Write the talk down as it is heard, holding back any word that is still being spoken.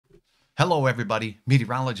Hello, everybody.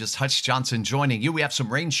 Meteorologist Hutch Johnson joining you. We have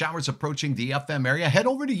some rain showers approaching the FM area. Head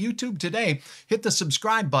over to YouTube today. Hit the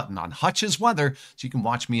subscribe button on Hutch's Weather so you can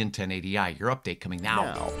watch me in 1080i. Your update coming now.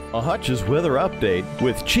 Now, a Hutch's Weather Update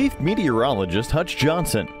with Chief Meteorologist Hutch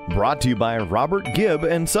Johnson. Brought to you by Robert Gibb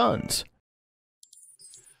and Sons.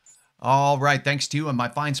 All right, thanks to you and my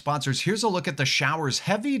fine sponsors. Here's a look at the showers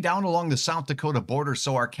heavy down along the South Dakota border.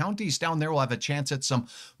 So our counties down there will have a chance at some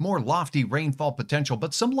more lofty rainfall potential,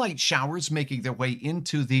 but some light showers making their way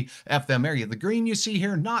into the FM area. The green you see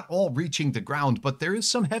here, not all reaching the ground, but there is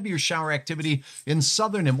some heavier shower activity in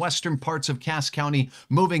southern and western parts of Cass County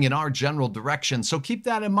moving in our general direction. So keep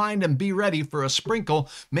that in mind and be ready for a sprinkle,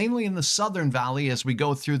 mainly in the southern valley as we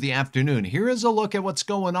go through the afternoon. Here is a look at what's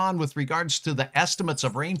going on with regards to the estimates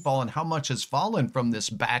of rainfall and how much has fallen from this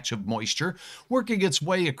batch of moisture working its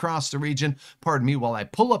way across the region. Pardon me while I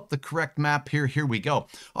pull up the correct map here. Here we go.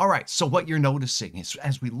 All right, so what you're noticing is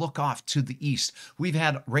as we look off to the east, we've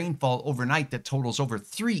had rainfall overnight that totals over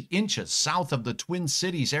 3 inches south of the Twin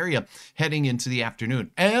Cities area heading into the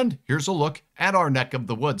afternoon. And here's a look at our neck of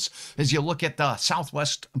the woods. As you look at the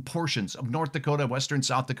southwest portions of North Dakota, western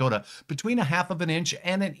South Dakota, between 1/2 inch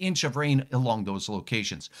and 1 inch of rain along those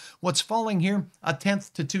locations. What's falling here?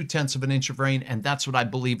 1/10 to 2/10 of an inch of rain, and that's what I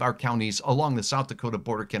believe our counties along the South Dakota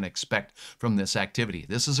border can expect from this activity.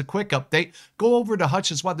 This is a quick update. Go over to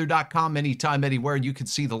hutchesweather.com anytime, anywhere, and you can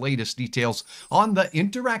see the latest details on the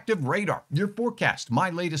interactive radar, your forecast,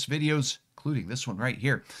 my latest videos, including this one right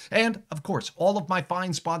here. And, of course, all of my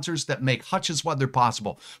fine sponsors that make Hutch's Weather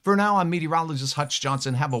possible. For now, I'm meteorologist Hutch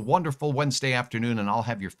Johnson. Have a wonderful Wednesday afternoon, and I'll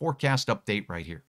have your forecast update right here.